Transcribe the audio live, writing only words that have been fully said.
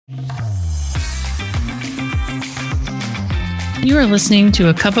You are listening to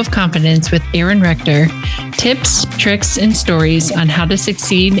A Cup of Confidence with Aaron Rector. Tips, tricks, and stories on how to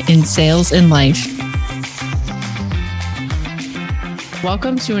succeed in sales and life.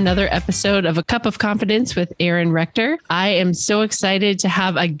 Welcome to another episode of A Cup of Confidence with Aaron Rector. I am so excited to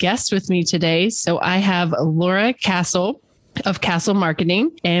have a guest with me today. So I have Laura Kasl of Kasl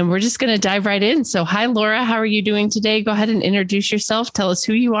Marketing, and we're just going to dive right in. So hi, Laura. How are you doing today? Go ahead and introduce yourself. Tell us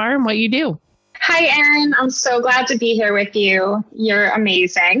who you are and what you do. Hi, Aaron. I'm so glad to be here with you. You're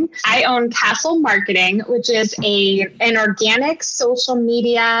amazing. I own Kasl Marketing, which is an organic social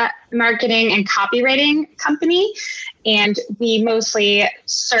media marketing and copywriting company. And we mostly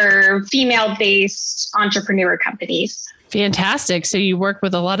serve female-based entrepreneur companies. Fantastic. So you work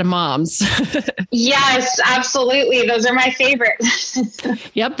with a lot of moms. Yes, absolutely. Those are my favorite.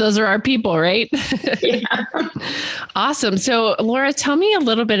 Yep. Those are our people, right? Yeah. Awesome. So Laura, tell me a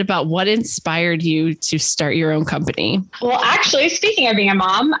little bit about what inspired you to start your own company. Well, actually, speaking of being a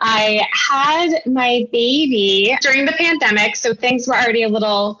mom, I had my baby during the pandemic. So things were already a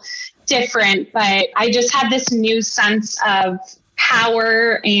little different, but I just had this new sense of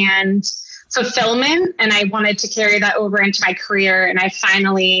power and fulfillment, and I wanted to carry that over into my career, and I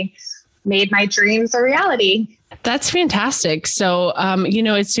finally made my dreams a reality. That's fantastic. So,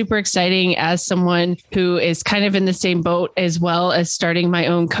 it's super exciting as someone who is kind of in the same boat as well as starting my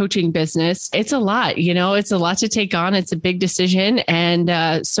own coaching business. It's a lot, it's a lot to take on. It's a big decision.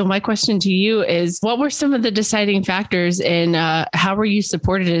 And so my question to you is, what were some of the deciding factors and how were you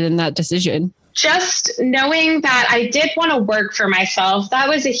supported in that decision? Just knowing that I did want to work for myself, that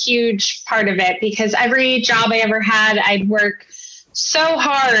was a huge part of it, because every job I ever had, I'd work so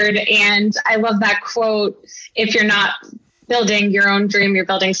hard. And I love that quote, if you're not building your own dream, you're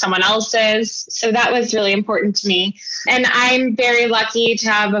building someone else's. So that was really important to me. And I'm very lucky to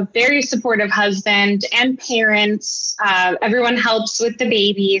have a very supportive husband and parents. Everyone helps with the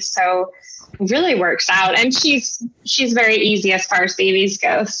baby. So it really works out. And she's very easy as far as babies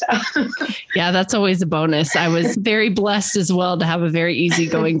go. So yeah, that's always a bonus. I was very blessed as well to have a very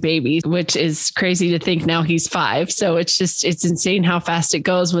easygoing baby, which is crazy to think now he's 5. So it's insane how fast it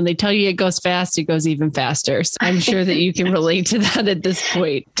goes. When they tell you it goes fast, it goes even faster. So I'm sure that you can relate to that at this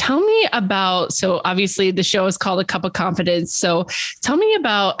point. Tell me about, so obviously the show is called A Cup of Confidence. So tell me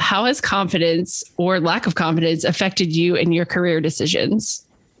about how has confidence or lack of confidence affected you in your career decisions?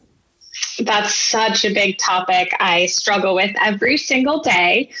 That's such a big topic I struggle with every single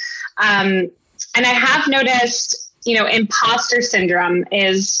day. And I have noticed, imposter syndrome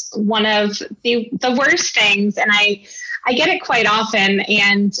is one of the worst things. And I get it quite often.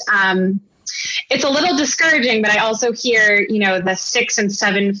 And it's a little discouraging, but I also hear, the 6 and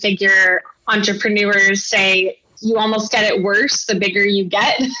 7 figure entrepreneurs say, you almost get it worse the bigger you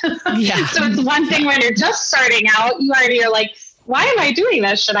get. Yeah. So it's one thing when you're just starting out, you already are like, why am I doing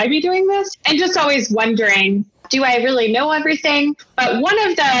this? Should I be doing this? And just always wondering, do I really know everything? But one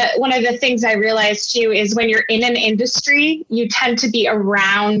of the things I realized too is when you're in an industry, you tend to be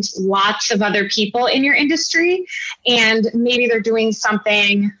around lots of other people in your industry, and maybe they're doing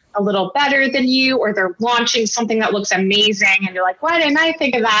something a little better than you, or they're launching something that looks amazing. And you're like, why didn't I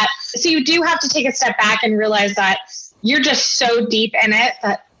think of that? So you do have to take a step back and realize that you're just so deep in it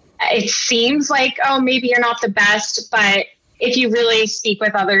that it seems like, oh, maybe you're not the best, but if you really speak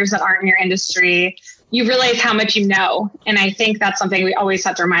with others that aren't in your industry, you realize how much you know. And I think that's something we always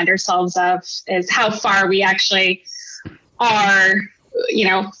have to remind ourselves of, is how far we actually are,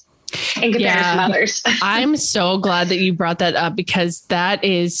 in comparison to others. I'm so glad that you brought that up, because that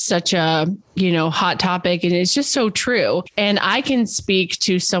is such a, hot topic, and it's just so true. And I can speak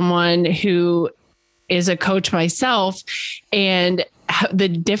to someone who is a coach myself, and the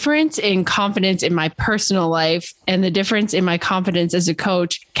difference in confidence in my personal life and the difference in my confidence as a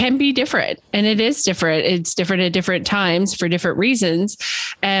coach can be different. And it is different. It's different at different times for different reasons.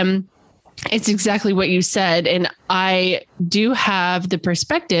 It's exactly what you said. And I do have the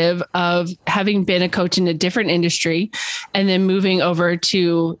perspective of having been a coach in a different industry and then moving over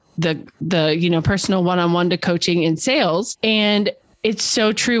to the personal one-on-one to coaching in sales. And it's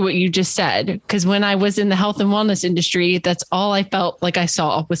so true what you just said, because when I was in the health and wellness industry, that's all I felt like I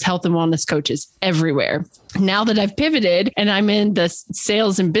saw was health and wellness coaches everywhere. Now that I've pivoted and I'm in the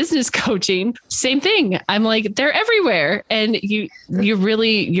sales and business coaching, same thing. I'm like, they're everywhere. And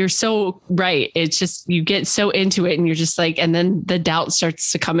you're so right. It's just, you get so into it and you're just like, and then the doubt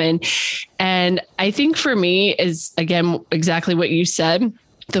starts to come in. And I think for me is, again, exactly what you said.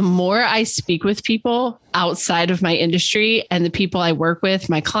 The more I speak with people outside of my industry and the people I work with,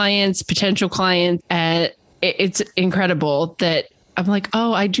 my clients, potential clients, it's incredible that I'm like,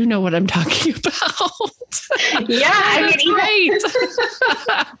 oh, I do know what I'm talking about. Yeah. I mean,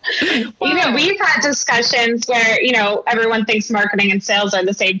 even we've had discussions where, everyone thinks marketing and sales are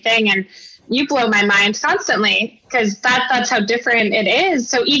the same thing. And you blow my mind constantly because that's how different it is.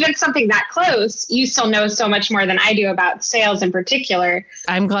 So even something that close, you still know so much more than I do about sales in particular.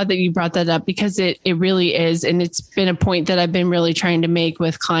 I'm glad that you brought that up because it really is. And it's been a point that I've been really trying to make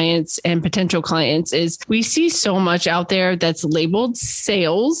with clients and potential clients is we see so much out there that's labeled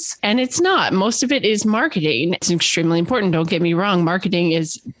sales and it's not. Most of it is marketing. It's extremely important. Don't get me wrong. Marketing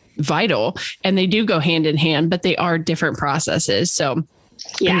is vital and they do go hand in hand, but they are different processes. So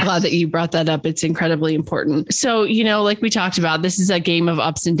yeah. I'm glad that you brought that up. It's incredibly important. So, like we talked about, this is a game of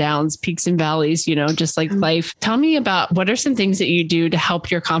ups and downs, peaks and valleys, just like life. Tell me about what are some things that you do to help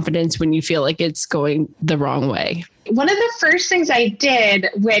your confidence when you feel like it's going the wrong way? One of the first things I did,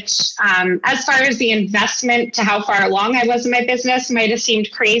 which as far as the investment to how far along I was in my business might have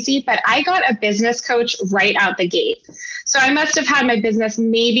seemed crazy, but I got a business coach right out the gate. So I must have had my business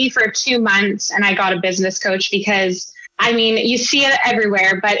maybe for 2 months and I got a business coach because you see it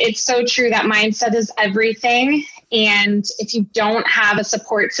everywhere, but it's so true that mindset is everything. And if you don't have a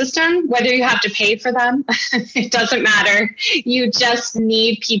support system, whether you have to pay for them, it doesn't matter. You just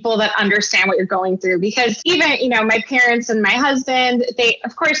need people that understand what you're going through. Because even, my parents and my husband,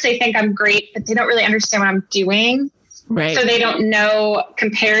 of course they think I'm great, but they don't really understand what I'm doing. Right. So they don't know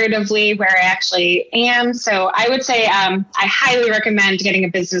comparatively where I actually am. So I would say I highly recommend getting a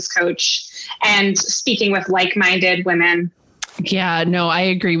business coach and speaking with like-minded women. Yeah, no, I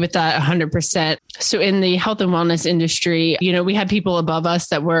agree with that 100%. So in the health and wellness industry, we had people above us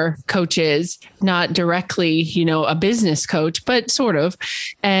that were coaches, not directly, a business coach, but sort of.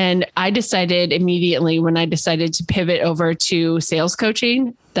 And I decided immediately when I decided to pivot over to sales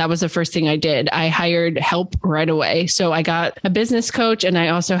coaching, that was the first thing I did. I hired help right away. So I got a business coach and I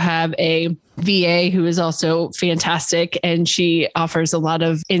also have a VA who is also fantastic. And she offers a lot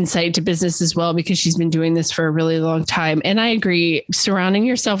of insight to business as well, because she's been doing this for a really long time. And I agree, surrounding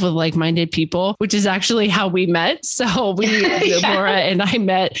yourself with like-minded people, which is actually how we met. So Laura and I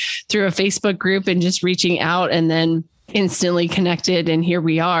met through a Facebook group and just reaching out and then instantly connected. And here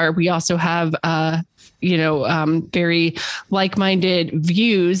we are. We also have, very like-minded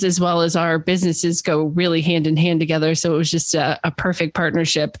views, as well as our businesses go really hand in hand together. So it was just a perfect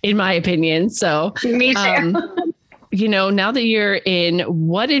partnership, in my opinion. So, me too. Now that you're in,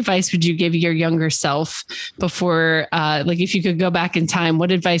 what advice would you give your younger self before, if you could go back in time,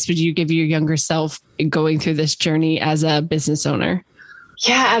 what advice would you give your younger self going through this journey as a business owner?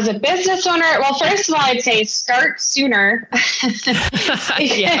 Yeah, as a business owner, well, first of all, I'd say start sooner.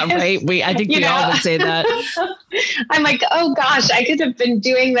 Yeah, right. I think we all would say that. I'm like, oh gosh, I could have been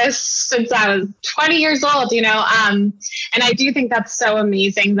doing this since I was 20 years old, and I do think that's so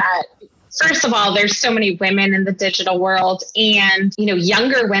amazing that, first of all, there's so many women in the digital world and,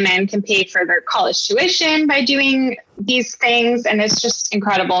 younger women can pay for their college tuition by doing these things. And it's just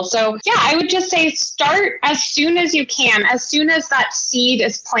incredible. So yeah, I would just say start as soon as you can, as soon as that seed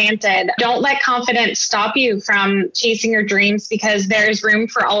is planted. Don't let confidence stop you from chasing your dreams, because there's room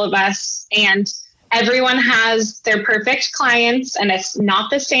for all of us. And everyone has their perfect clients and it's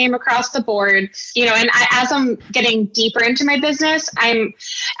not the same across the board, as I'm getting deeper into my business, I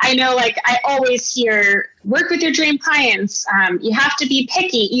know I always hear work with your dream clients. You have to be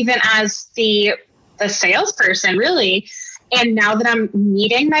picky, even as the salesperson, really. And now that I'm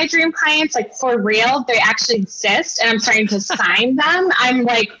meeting my dream clients, for real, they actually exist and I'm starting to sign them. I'm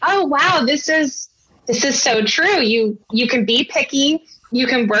like, oh, wow, this is so true. You can be picky. You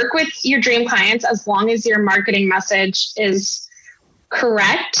can work with your dream clients as long as your marketing message is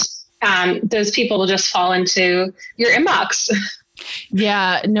correct. Those people will just fall into your inbox.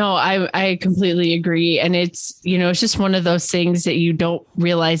 Yeah, no, I completely agree. And it's, it's just one of those things that you don't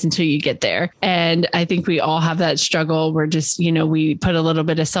realize until you get there. And I think we all have that struggle. We're just, we put a little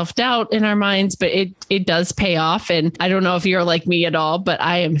bit of self-doubt in our minds, but it does pay off. And I don't know if you're like me at all, but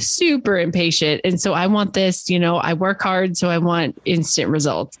I am super impatient. And so I want this, I work hard, so I want instant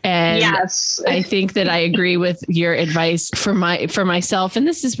results. And yes, I think that I agree with your advice for myself. And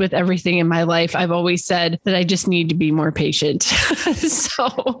this is with everything in my life. I've always said that I just need to be more patient.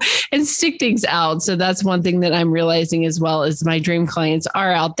 And stick things out. So that's one thing that I'm realizing as well, is my dream clients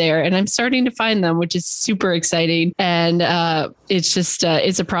are out there and I'm starting to find them, which is super exciting. And it's just,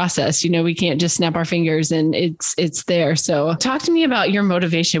 it's a process. We can't just snap our fingers and it's there. So talk to me about your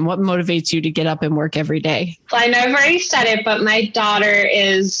motivation. What motivates you to get up and work every day? Well, I know I've already said it, but my daughter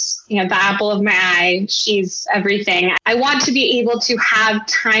is, the apple of my eye. She's everything. I want to be able to have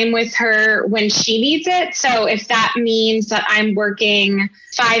time with her when she needs it. So if that means that I'm working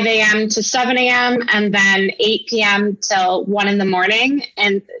 5 a.m. to 7 a.m. and then 8 p.m. till 1 in the morning,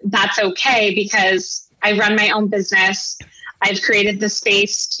 and that's okay because I run my own business. I've created the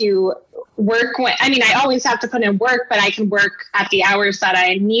space to work I always have to put in work, but I can work at the hours that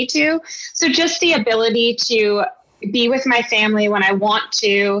I need to. So just the ability to be with my family when I want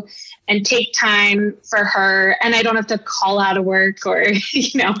to and take time for her. And I don't have to call out of work or,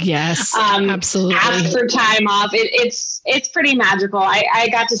 yes, absolutely, ask for time off. It's pretty magical. I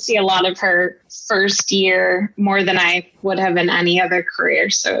got to see a lot of her first year more than I would have in any other career.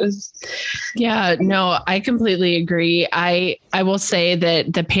 So it was... Yeah, no, I completely agree. I will say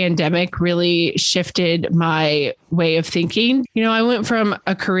that the pandemic really shifted my way of thinking. I went from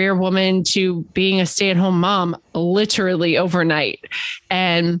a career woman to being a stay-at-home mom literally overnight.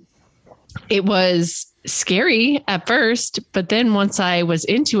 And it was scary at first, but then once I was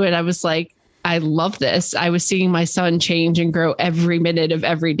into it, I was like, I love this. I was seeing my son change and grow every minute of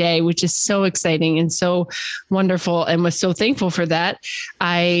every day, which is so exciting and so wonderful, and was so thankful for that.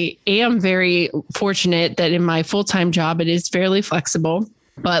 I am very fortunate that in my full-time job, it is fairly flexible.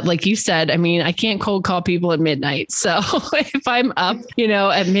 But like you said, I can't cold call people at midnight. So if I'm up,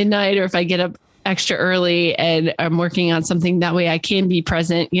 at midnight, or if I get up extra early and I'm working on something, that way I can be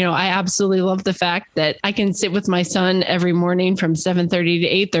present. I absolutely love the fact that I can sit with my son every morning from 7:30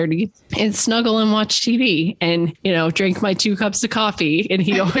 to 8:30 and snuggle and watch TV and, drink my 2 cups of coffee. And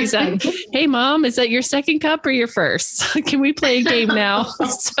he always said, "Hey mom, is that your second cup or your first? Can we play a game now?"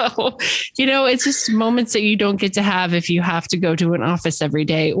 So, it's just moments that you don't get to have if you have to go to an office every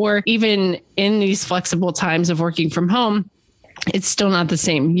day, or even in these flexible times of working from home. It's still not the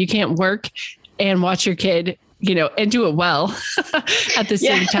same. You can't work and watch your kid, and do it well at the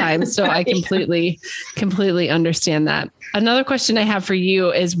same time. So I completely understand that. Another question I have for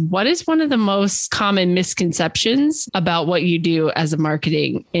you is, what is one of the most common misconceptions about what you do as in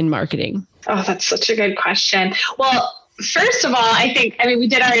marketing? Oh, that's such a good question. Well, first of all, I think, we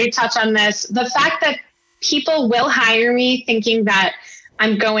did already touch on this. The fact that people will hire me thinking that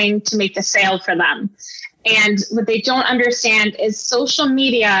I'm going to make the sale for them. And what they don't understand is social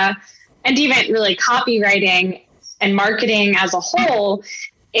media, and even really copywriting and marketing as a whole,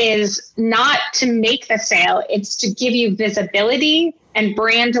 is not to make the sale. It's to give you visibility and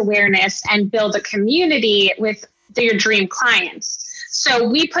brand awareness and build a community with your dream clients. So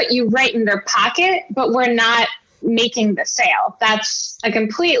we put you right in their pocket, but we're not making the sale. That's a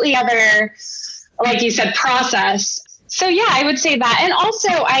completely other, like you said, process. So yeah, I would say that. And also,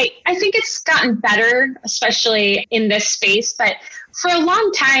 I think it's gotten better, especially in this space, but for a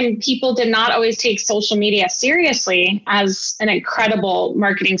long time, people did not always take social media seriously as an incredible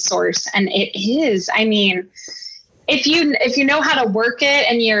marketing source. And it is. If you know how to work it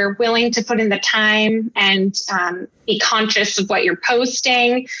and you're willing to put in the time and be conscious of what you're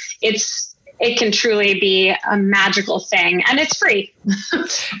posting, it can truly be a magical thing, and it's free.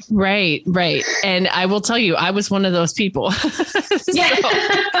 Right. And I will tell you, I was one of those people. Yeah. So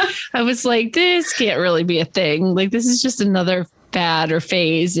I was like, this can't really be a thing. Like, this is just another fad or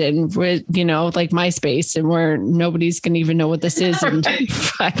phase, and we're, like MySpace, and where nobody's going to even know what this is in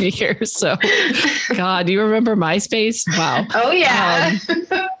 5 years. So, God, do you remember MySpace? Wow. Oh yeah.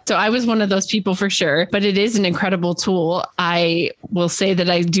 So I was one of those people for sure, but it is an incredible tool. I will say that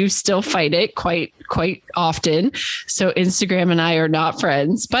I do still fight it quite often. So Instagram and I are not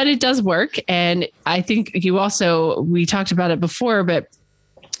friends, but it does work. And I think we talked about it before, but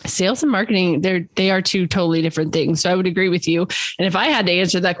sales and marketing, they are two totally different things. So I would agree with you. And if I had to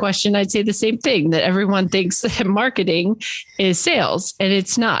answer that question, I'd say the same thing, that everyone thinks that marketing is sales, and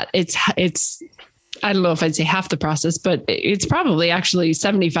it's not. It's I don't know if I'd say half the process, but it's probably actually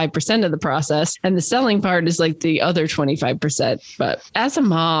 75% of the process. And the selling part is like the other 25%. But as a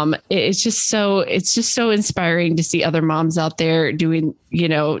mom, it's just so inspiring to see other moms out there doing,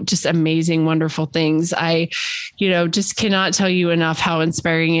 just amazing, wonderful things. I, just cannot tell you enough how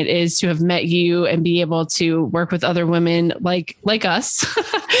inspiring it is to have met you and be able to work with other women like us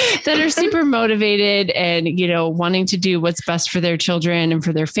that are super motivated and, wanting to do what's best for their children and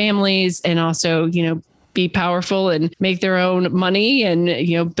for their families. And also, be powerful and make their own money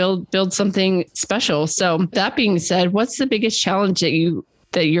and, build something special. So that being said, what's the biggest challenge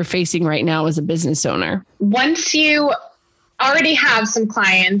that you're facing right now as a business owner? Once you already have some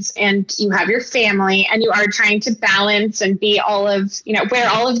clients and you have your family and you are trying to balance and be wear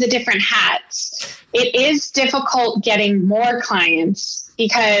all of the different hats, it is difficult getting more clients,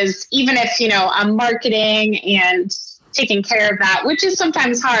 because even if, I'm marketing and taking care of that, which is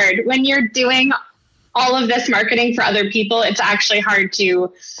sometimes hard when you're doing all of this marketing for other people. It's actually hard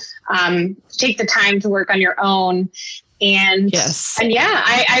to take the time to work on your own. And, yes. and yeah,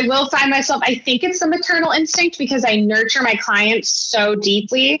 I will find myself, I think it's the maternal instinct because I nurture my clients so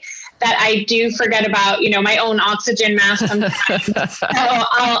deeply that I do forget about, my own oxygen mask sometimes. So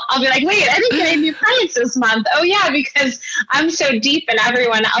I'll be like, wait, I didn't get any new clients this month. Oh yeah, because I'm so deep in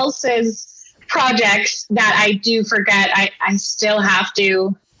everyone else's projects that I do forget I still have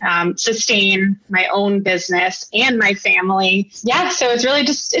to sustain my own business and my family. Yeah. So it's really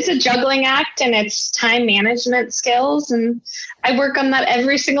it's a juggling act, and it's time management skills. And I work on that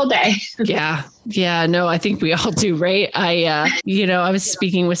every single day. Yeah. Yeah. No, I think we all do. Right. I was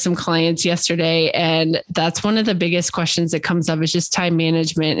speaking with some clients yesterday, and that's one of the biggest questions that comes up is just time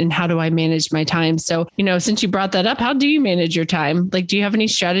management and how do I manage my time? So, since you brought that up, how do you manage your time? Like, do you have any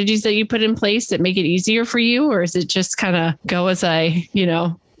strategies that you put in place that make it easier for you? Or is it just kind of go as I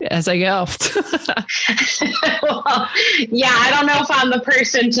go? Well, yeah, I don't know if I'm the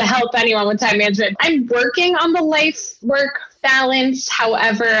person to help anyone with time management. I'm working on the life work balance.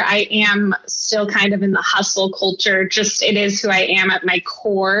 However, I am still kind of in the hustle culture. Just it is who I am at my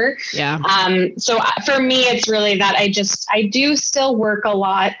core. Yeah. So for me, it's really that I do still work a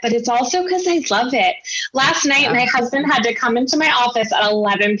lot, but it's also because I love it. Last night, my husband had to come into my office at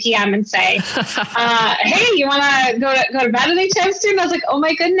 11 p.m. and say, hey, you want to go to bed anytime soon? I was like, oh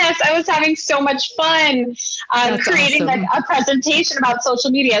my goodness, I was having so much fun creating awesome. a presentation about social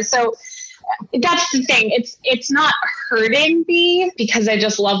media. So that's the thing. It's not hurting me because I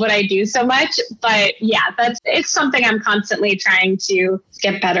just love what I do so much. But yeah, it's something I'm constantly trying to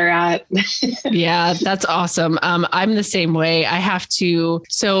get better at. Yeah, that's awesome. I'm the same way.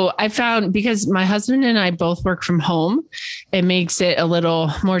 So I found because my husband and I both work from home, it makes it a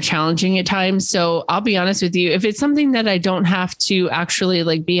little more challenging at times. So I'll be honest with you, if it's something that I don't have to actually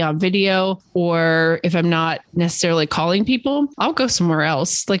like be on video, or if I'm not necessarily calling people, I'll go somewhere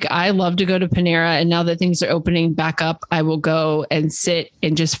else. Like I love to go to Panera, and now that things are opening back up, I will go and sit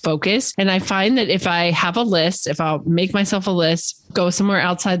and just focus. And I find that if I have a list, if I'll make myself a list, go somewhere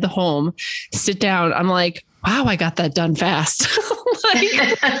outside the home, sit down, I'm like, wow, I got that done fast.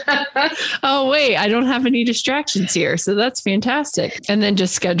 Oh, wait, I don't have any distractions here. So that's fantastic. And then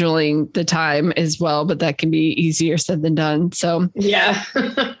just scheduling the time as well, but that can be easier said than done. So yeah.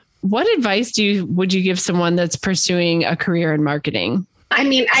 What advice would you give someone that's pursuing a career in marketing? I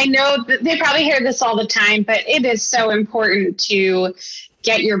mean, I know that they probably hear this all the time, but it is so important to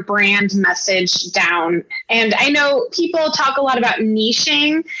get your brand message down. And I know people talk a lot about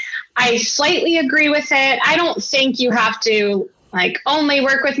niching. I slightly agree with it. I don't think you have to only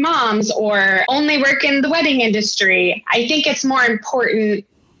work with moms or only work in the wedding industry. I think it's more important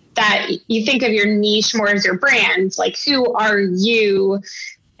that you think of your niche more as your brand. Like, who are you?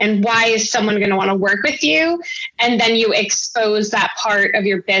 And why is someone going to want to work with you? And then you expose that part of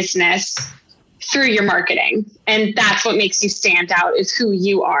your business through your marketing. And that's what makes you stand out, is who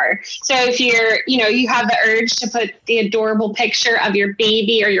you are. So if you have the urge to put the adorable picture of your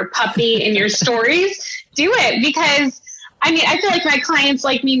baby or your puppy in your stories, do it. Because I feel like my clients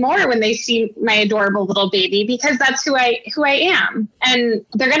like me more when they see my adorable little baby, because that's who I am. And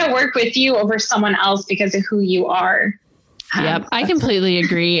they're going to work with you over someone else because of who you are. Yep, I completely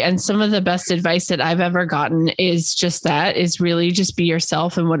agree. And some of the best advice that I've ever gotten is really just be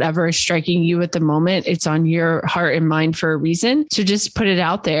yourself, and whatever is striking you at the moment, it's on your heart and mind for a reason. So just put it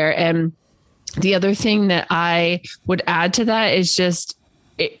out there. And the other thing that I would add to that is just,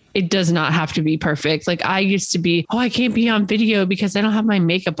 it does not have to be perfect. Like I used to be, I can't be on video because I don't have my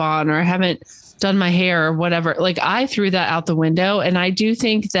makeup on, or I haven't done my hair or whatever. Like I threw that out the window. And I do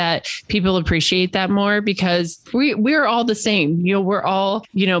think that people appreciate that more, because we're all the same. We're all,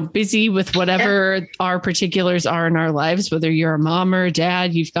 busy with whatever our particulars are in our lives, whether you're a mom or a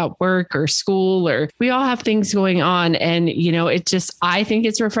dad, you've got work or school, or we all have things going on. And, I think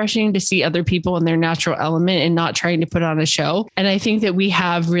it's refreshing to see other people in their natural element and not trying to put on a show. And I think that we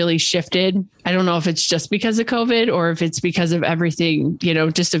have really shifted. I don't know if it's just because of COVID or if it's because of everything,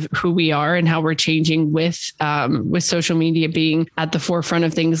 just of who we are and how we're changing with social media being at the forefront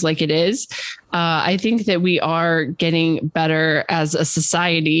of things like it is. I think that we are getting better as a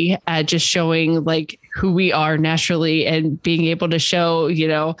society at just showing who we are naturally, and being able to show,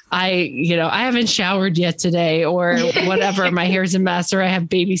 I haven't showered yet today, or whatever. My hair's a mess, or I have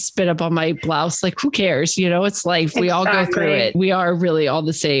baby spit up on my blouse. Like, who cares? It's life. We all go through it. We are really all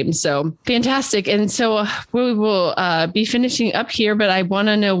the same. So fantastic. And so we will be finishing up here, but I want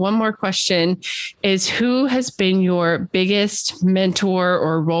to know one more question is, who has been your biggest mentor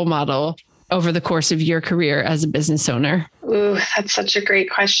or role model over the course of your career as a business owner? Ooh, that's such a great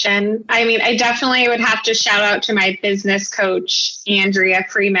question. I mean, I definitely would have to shout out to my business coach, Andrea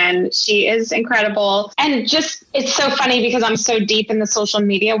Freeman. She is incredible. And just, it's so funny because I'm so deep in the social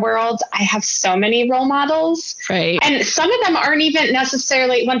media world. I have so many role models. Right. And some of them aren't even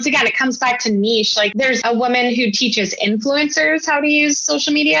necessarily, once again, it comes back to niche. Like there's a woman who teaches influencers how to use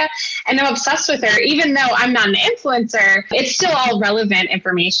social media, and I'm obsessed with her. Even though I'm not an influencer, it's still all relevant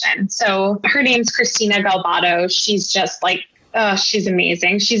information. So her name's Christina Galbato. She's just like, oh, she's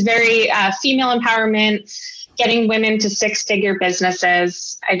amazing. She's very female empowerment, getting women to 6-figure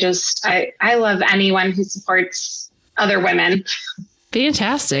businesses. I love anyone who supports other women.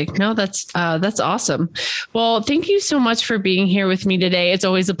 Fantastic. No, that's awesome. Well, thank you so much for being here with me today. It's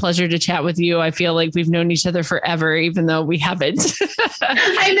always a pleasure to chat with you. I feel like we've known each other forever, even though we haven't.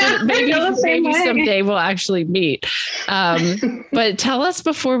 I know. maybe way. Someday we'll actually meet. But tell us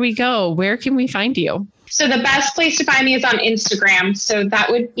before we go, where can we find you? So the best place to find me is on Instagram. So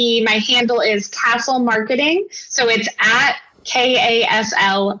that would be, my handle is Kasl Marketing. So it's at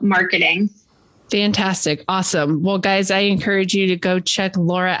KASL Marketing. Fantastic. Awesome. Well, guys, I encourage you to go check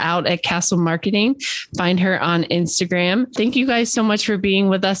Laura out at Kasl Marketing. Find her on Instagram. Thank you guys so much for being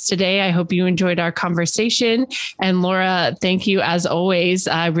with us today. I hope you enjoyed our conversation. And Laura, thank you as always.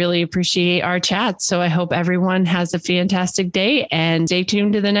 I really appreciate our chat. So I hope everyone has a fantastic day and stay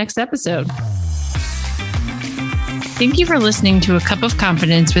tuned to the next episode. Thank you for listening to A Cup of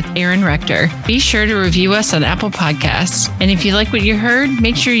Confidence with Erin Rector. Be sure to review us on Apple Podcasts. And if you like what you heard,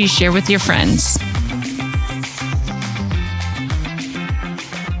 make sure you share with your friends.